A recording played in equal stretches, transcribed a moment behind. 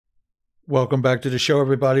Welcome back to the show,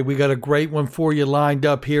 everybody. We got a great one for you lined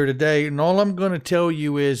up here today. And all I'm going to tell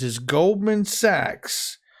you is Goldman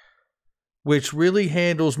Sachs, which really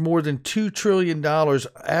handles more than $2 trillion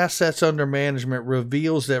assets under management,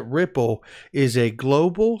 reveals that Ripple is a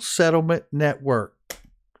global settlement network.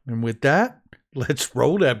 And with that, let's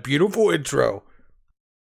roll that beautiful intro.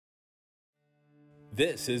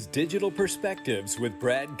 This is Digital Perspectives with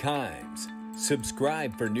Brad Kimes.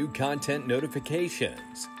 Subscribe for new content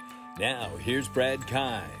notifications. Now, here's Brad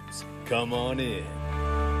Kimes. Come on in.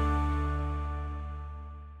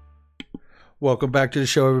 Welcome back to the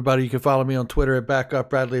show, everybody. You can follow me on Twitter at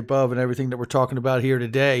BackupBradleyAbove and everything that we're talking about here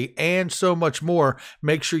today and so much more.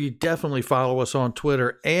 Make sure you definitely follow us on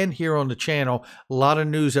Twitter and here on the channel. A lot of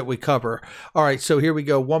news that we cover. All right, so here we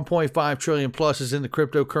go. 1.5 trillion plus is in the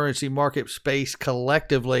cryptocurrency market space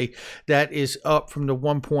collectively. That is up from the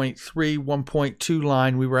 1.3, 1.2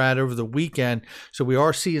 line we were at over the weekend. So we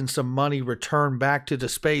are seeing some money return back to the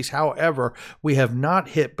space. However, we have not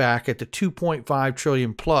hit back at the 2.5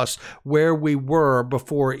 trillion plus where we were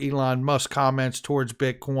before Elon Musk comments towards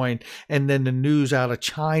Bitcoin and then the news out of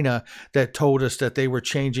China that told us that they were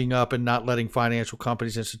changing up and not letting financial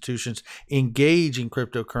companies, institutions engage in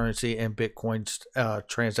cryptocurrency and Bitcoin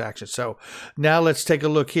transactions. So now let's take a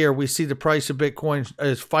look here. We see the price of Bitcoin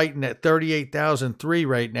is fighting at 38,003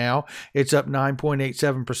 right now. It's up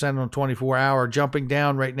 9.87% on 24-hour, jumping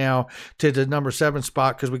down right now to the number 7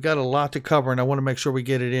 spot because we got a lot to cover and I want to make sure we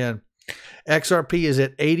get it in. XRP is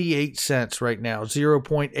at 88 cents right now,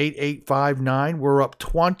 0.8859. We're up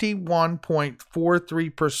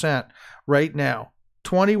 21.43% right now,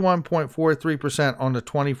 21.43% on the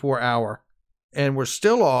 24-hour. And we're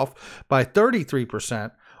still off by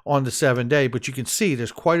 33% on the 7-day, but you can see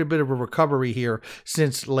there's quite a bit of a recovery here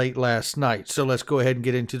since late last night. So let's go ahead and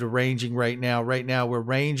get into the ranging right now. Right now, we're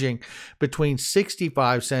ranging between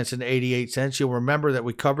 65 cents and 88 cents. You'll remember that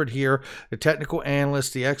we covered here, the technical analysts,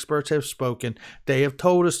 the experts have spoken. They have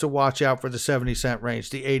told us to watch out for the 70-cent range,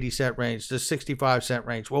 the 80-cent range, the 65-cent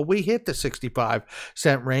range. Well, we hit the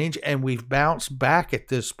 65-cent range, and we've bounced back at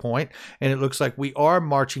this point, and it looks like we are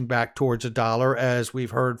marching back towards $1, as we've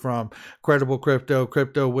heard from Credible Crypto,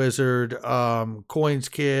 Crypto Wizard, Coins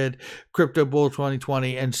Kid, Crypto Bull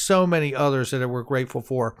 2020, and so many others that we're grateful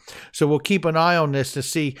for. So we'll keep an eye on this to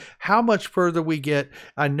see how much further we get.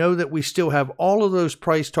 I know that we still have all of those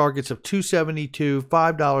price targets of $2.72,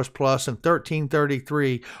 $5 plus, and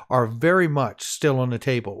 $13.33 are very much still on the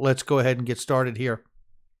table. Let's go ahead and get started here.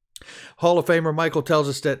 Hall of Famer Michael tells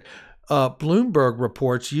us that Bloomberg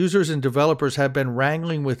reports users and developers have been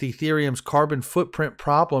wrangling with Ethereum's carbon footprint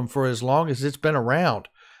problem for as long as it's been around.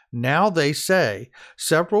 Now they say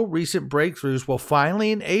several recent breakthroughs will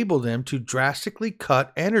finally enable them to drastically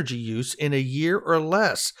cut energy use in a year or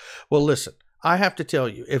less. Well, listen, I have to tell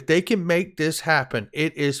you, if they can make this happen,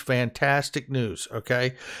 it is fantastic news,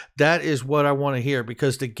 okay? That is what I want to hear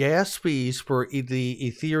because the gas fees for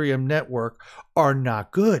the Ethereum network are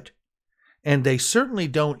not good. And they certainly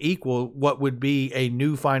don't equal what would be a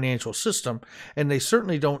new financial system, and they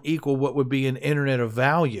certainly don't equal what would be an internet of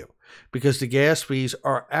value because the gas fees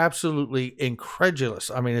are absolutely incredulous.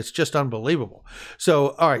 I mean, it's just unbelievable.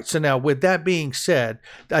 So, all right, so now with that being said,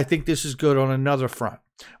 I think this is good on another front.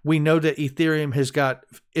 We know that Ethereum has got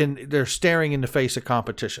they're staring in the face of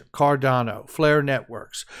competition. Cardano, Flare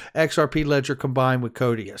Networks, XRP Ledger combined with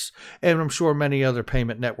Codius, and I'm sure many other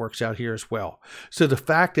payment networks out here as well. So the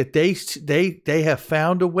fact that they have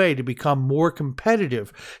found a way to become more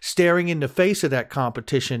competitive, staring in the face of that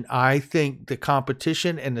competition, I think the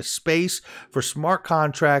competition and the space for smart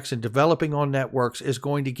contracts and developing on networks is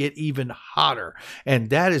going to get even hotter. And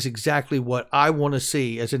that is exactly what I want to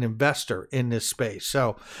see as an investor in this space.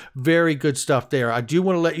 So very good stuff there. I do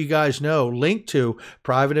want to let you guys know,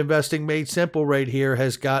 Linqto-Private Investing Made Simple right here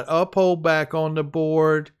has got UPHOLD back on the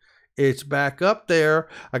board. It's back up there.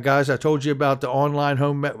 Guys, I told you about the online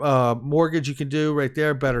home mortgage you can do right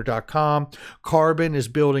there, better.com. Carbon is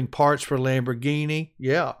building parts for Lamborghini.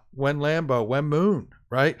 Yeah, when Lambo, when Moon.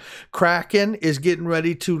 Right? Kraken is getting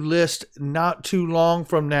ready to list not too long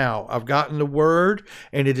from now. I've gotten the word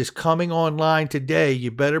and it is coming online today.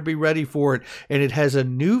 You better be ready for it. And it has a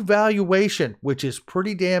new valuation, which is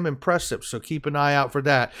pretty damn impressive. So keep an eye out for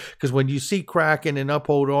that because when you see Kraken and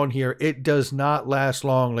UPHOLD on here, it does not last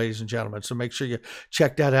long, ladies and gentlemen. So make sure you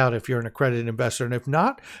check that out if you're an accredited investor. And if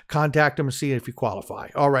not, contact them and see if you qualify.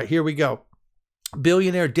 All right, here we go.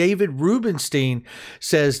 Billionaire David Rubenstein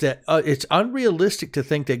says that it's unrealistic to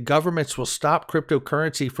think that governments will stop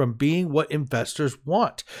cryptocurrency from being what investors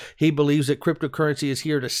want. He believes that cryptocurrency is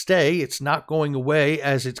here to stay. It's not going away,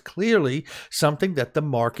 as it's clearly something that the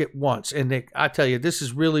market wants. And I tell you, this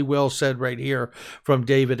is really well said right here from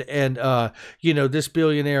David. And, this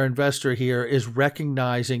billionaire investor here is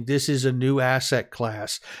recognizing this is a new asset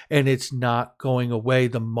class and it's not going away.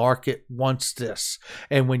 The market wants this.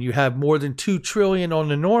 And when you have more than $2 trillion on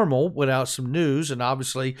the normal without some news, and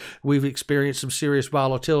obviously we've experienced some serious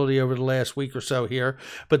volatility over the last week or so here,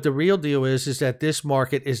 but the real deal is that this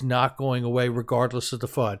market is not going away regardless of the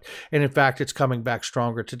FUD, and in fact it's coming back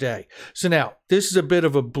stronger today. So now this is a bit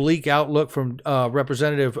of a bleak outlook from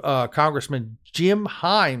Representative Congressman Jim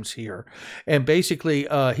Himes here, and basically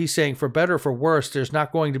he's saying, for better or for worse, there's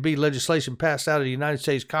not going to be legislation passed out of the United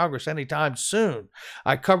States Congress anytime soon.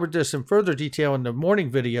 I covered this in further detail in the morning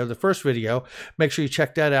video, the first video. Make sure you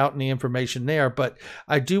check that out and the information there. But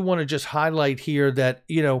I do want to just highlight here that,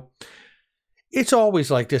 it's always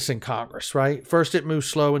like this in Congress, right? First it moves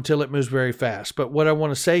slow until it moves very fast. But what I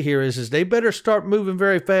want to say here is they better start moving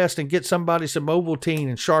very fast and get somebody some Ovaltine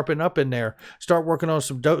and sharpen up in there. Start working on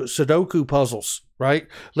some Sudoku puzzles, right?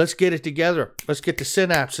 Let's get it together. Let's get the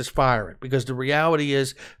synapses firing, because the reality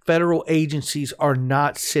is federal agencies are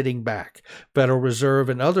not sitting back. Federal Reserve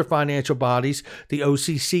and other financial bodies, the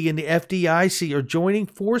OCC and the FDIC, are joining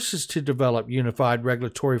forces to develop unified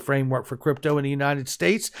regulatory framework for crypto in the United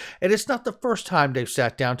States. And it's not the first time they've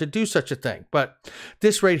sat down to do such a thing. But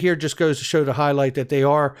this right here just goes to show, to highlight that they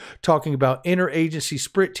are talking about interagency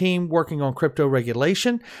sprint team working on crypto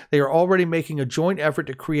regulation. They are already making a joint effort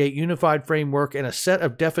to create unified framework and a set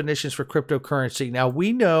of definitions for cryptocurrency. Now,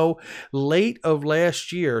 we know late of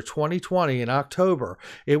last year, 2020, in October,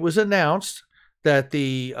 it was announced that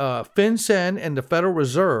the FinCEN and the Federal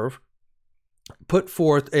Reserve put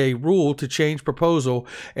forth a rule to change proposal,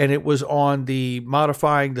 and it was on the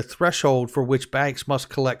modifying the threshold for which banks must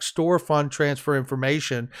collect store fund transfer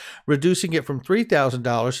information, reducing it from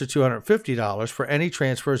 $3,000 to $250 for any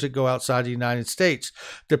transfers that go outside the United States.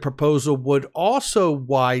 The proposal would also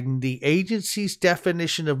widen the agency's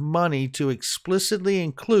definition of money to explicitly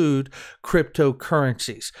include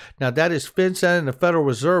cryptocurrencies. Now, that is FinCEN and the Federal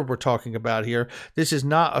Reserve we're talking about here. This is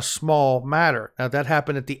not a small matter. Now, that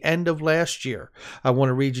happened at the end of last year. I want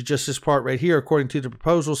to read you just this part right here. According to the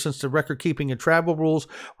proposal, since the record-keeping and travel rules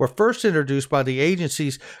were first introduced by the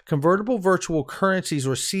agencies, convertible virtual currencies,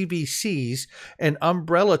 or CVCs, an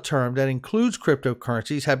umbrella term that includes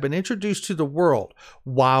cryptocurrencies, have been introduced to the world.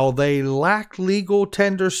 While they lack legal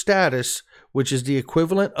tender status, which is the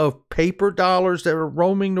equivalent of paper dollars that are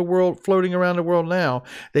roaming the world, floating around the world now,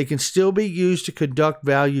 they can still be used to conduct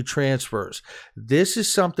value transfers. This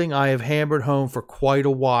is something I have hammered home for quite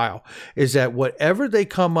a while, is that whatever they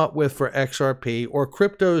come up with for XRP or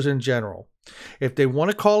cryptos in general, if they want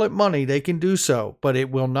to call it money, they can do so, but it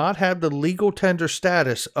will not have the legal tender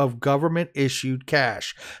status of government-issued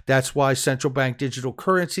cash. That's why central bank digital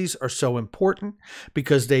currencies are so important,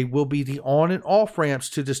 because they will be the on and off ramps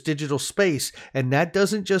to this digital space. And that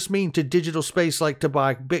doesn't just mean to digital space like to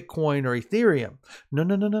buy Bitcoin or Ethereum.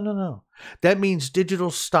 No. That means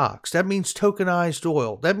digital stocks. That means tokenized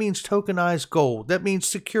oil. That means tokenized gold. That means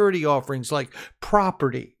security offerings like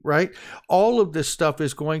property, right? All of this stuff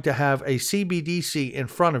is going to have a CBDC in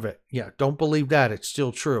front of it. Yeah, don't believe that. It's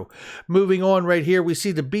still true. Moving on right here, we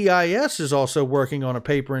see the BIS is also working on a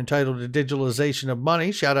paper entitled The Digitalization of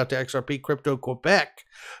Money. Shout out to XRP Crypto Quebec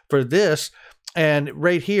for this. And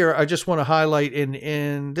right here, I just want to highlight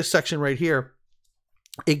in this section right here,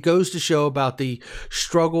 it goes to show about the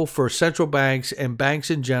struggle for central banks and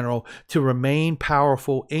banks in general to remain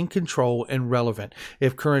powerful, in control, and relevant.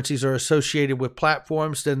 If currencies are associated with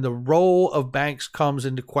platforms, then the role of banks comes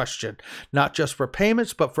into question, not just for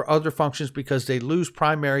payments, but for other functions, because they lose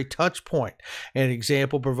primary touch point. An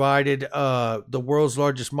example provided, the world's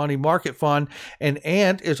largest money market fund, and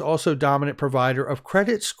Ant is also dominant provider of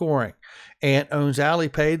credit scoring. Ant owns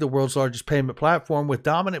Alipay, the world's largest payment platform. With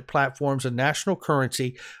dominant platforms, a national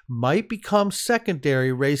currency might become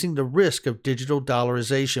secondary, raising the risk of digital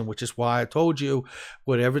dollarization, which is why I told you,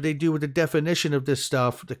 whatever they do with the definition of this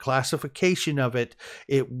stuff, the classification of it,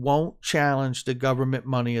 it won't challenge the government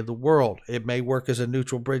money of the world. It may work as a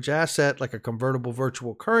neutral bridge asset, like a convertible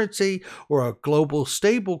virtual currency or a global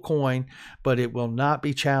stable coin, but it will not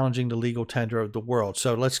be challenging the legal tender of the world.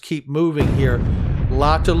 So let's keep moving here.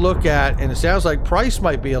 lot to look at, and it sounds like price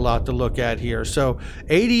might be a lot to look at here. So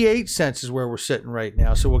 88 cents is where we're sitting right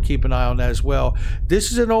now, so we'll keep an eye on that as well.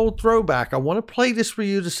 This is an old throwback. I want to play this for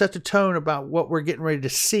you to set the tone about what we're getting ready to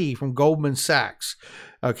see from Goldman Sachs.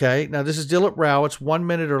 Okay, now this is Dilip Rao. It's 1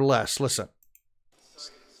 minute or less. Listen.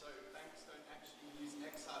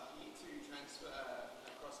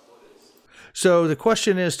 So the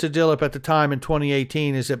question is to Dilip at the time in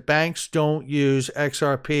 2018 is that banks don't use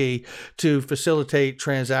XRP to facilitate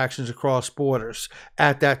transactions across borders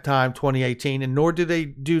at that time, 2018, and nor do they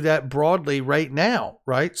do that broadly right now,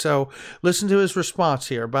 right? So listen to his response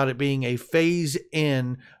here about it being a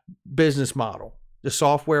phase-in business model. The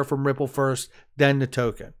software from Ripple first, then the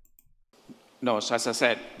token. No, so as I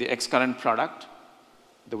said, the X-current product,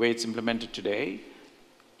 the way it's implemented today,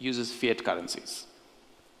 uses fiat currencies.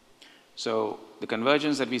 So the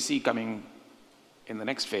convergence that we see coming in the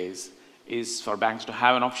next phase is for banks to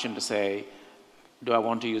have an option to say, do I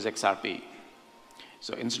want to use XRP?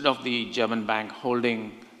 So instead of the German bank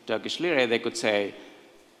holding Turkish lira, they could say,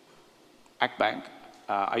 Akbank,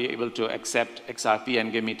 are you able to accept XRP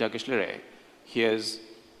and give me Turkish lira? Here's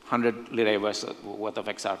 100 lira worth of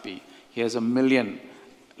XRP. Here's 1 million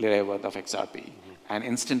lira worth of XRP. And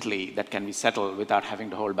instantly that can be settled without having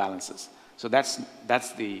to hold balances. So that's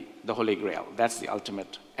the holy grail. That's the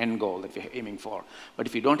ultimate end goal that we're aiming for. But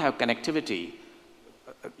if you don't have connectivity,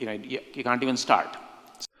 you can't even start.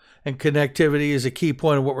 And connectivity is a key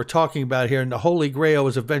point of what we're talking about here. And the holy grail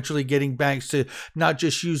is eventually getting banks to not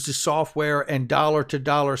just use the software and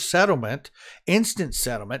dollar-to-dollar settlement, instant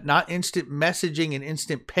settlement, not instant messaging and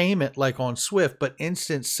instant payment like on SWIFT, but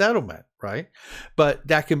instant settlement, right? But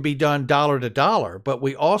that can be done dollar to dollar. But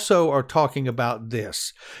we also are talking about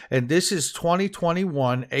this. And this is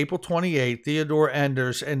 2021, April 28, Theodore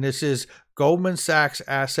Enders, and this is Goldman Sachs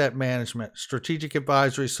Asset Management, Strategic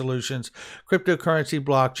Advisory Solutions, Cryptocurrency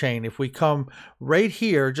Blockchain. If we come right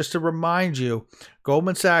here, just to remind you,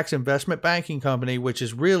 Goldman Sachs Investment Banking Company, which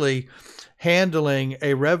is really handling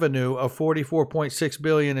a revenue of $44.6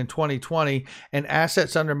 billion in 2020, and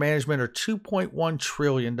assets under management are $2.1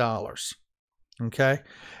 trillion. Okay.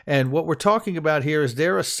 And what we're talking about here is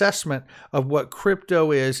their assessment of what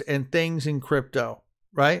crypto is and things in crypto,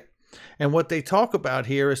 right? And what they talk about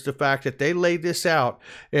here is the fact that they laid this out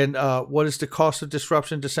in what is the cost of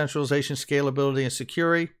disruption, decentralization, scalability, and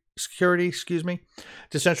security,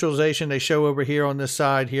 Decentralization, they show over here on this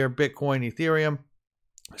side here, Bitcoin, Ethereum.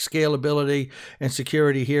 Scalability and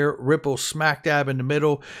security here. Ripple smack dab in the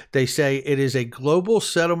middle. They say it is a global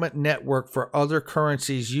settlement network for other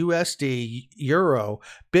currencies, USD, Euro,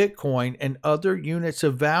 Bitcoin, and other units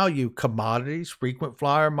of value, commodities, frequent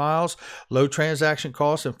flyer miles, low transaction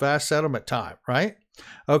costs, and fast settlement time, right?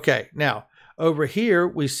 Okay, now over here,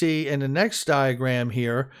 we see in the next diagram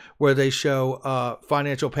here where they show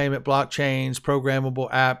financial payment blockchains, programmable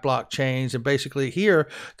app blockchains, and basically here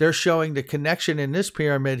they're showing the connection in this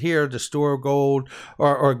pyramid here, the store of gold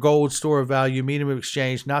or gold store of value, medium of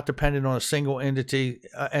exchange, not dependent on a single entity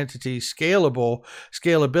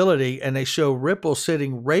scalability, and they show Ripple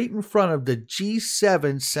sitting right in front of the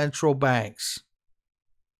G7 central banks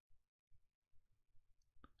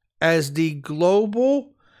as the global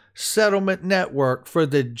settlement network for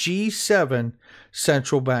the G7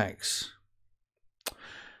 central banks.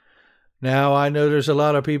 Now, I know there's a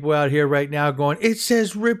lot of people out here right now going, it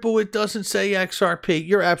says Ripple, it doesn't say XRP.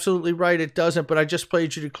 You're absolutely right, it doesn't, but I just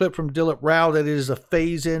played you the clip from Dilip Rao that it is a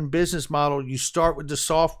phase-in business model. You start with the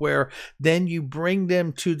software, then you bring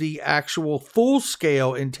them to the actual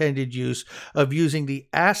full-scale intended use of using the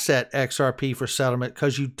asset XRP for settlement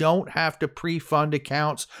because you don't have to pre-fund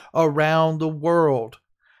accounts around the world.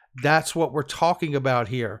 That's what we're talking about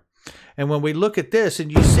here. And when we look at this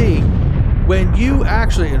and you see when you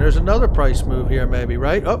actually, and there's another price move here maybe,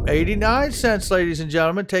 right? Oh, 89 cents, ladies and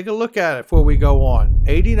gentlemen. Take a look at it before we go on.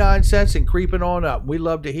 89 cents and creeping on up. We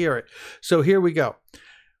love to hear it. So here we go.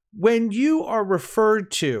 When you are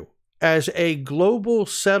referred to as a global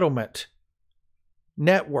settlement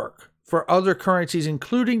network for other currencies,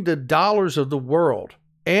 including the dollars of the world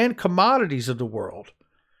and commodities of the world,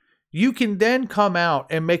 you can then come out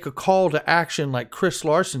and make a call to action like Chris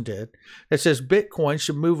Larson did that says Bitcoin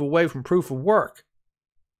should move away from proof of work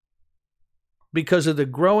because of the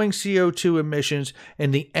growing CO2 emissions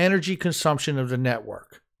and the energy consumption of the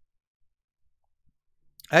network.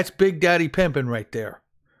 That's Big Daddy pimping right there.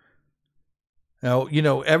 Now,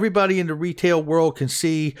 everybody in the retail world can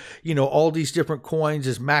see, all these different coins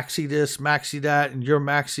as maxi this, maxi that, and you're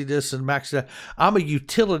maxi this and maxi that. I'm a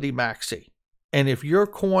utility maxi. And if your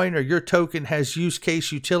coin or your token has use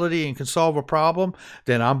case utility and can solve a problem,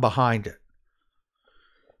 then I'm behind it.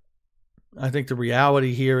 I think the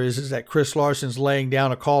reality here is that Chris Larson's laying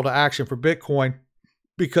down a call to action for Bitcoin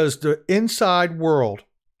because the inside world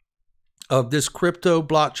of this crypto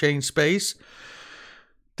blockchain space,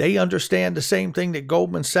 they understand the same thing that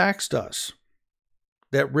Goldman Sachs does,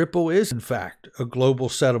 that Ripple is, in fact, a global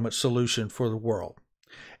settlement solution for the world.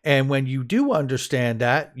 And when you do understand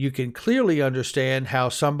that, you can clearly understand how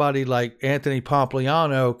somebody like Anthony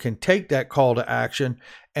Pompliano can take that call to action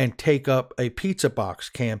and take up a pizza box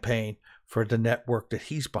campaign for the network that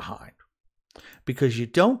he's behind. Because you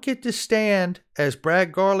don't get to stand, as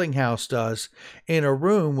Brad Garlinghouse does, in a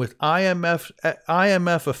room with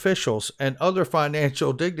IMF officials and other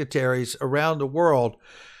financial dignitaries around the world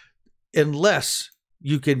unless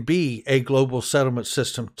you can be a global settlement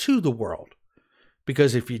system to the world.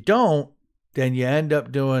 Because if you don't, then you end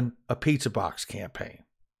up doing a pizza box campaign.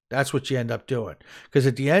 That's what you end up doing. Because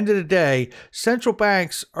at the end of the day, central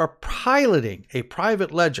banks are piloting a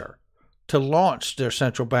private ledger to launch their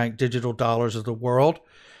central bank digital dollars of the world,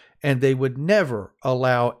 and they would never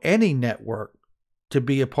allow any network to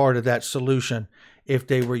be a part of that solution if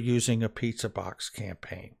they were using a pizza box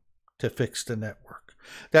campaign to fix the network.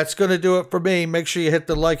 That's going to do it for me. Make sure you hit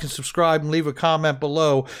the like and subscribe and leave a comment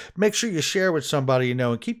below. Make sure you share with somebody you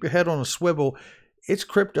know and keep your head on a swivel. It's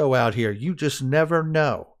crypto out here. You just never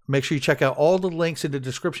know. Make sure you check out all the links in the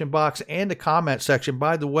description box and the comment section.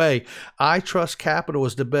 By the way, I Trust Capital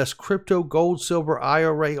is the best crypto, gold, silver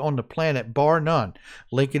IRA on the planet, bar none.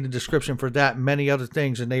 Link in the description for that and many other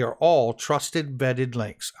things, and they are all trusted, vetted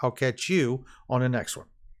links. I'll catch you on the next one.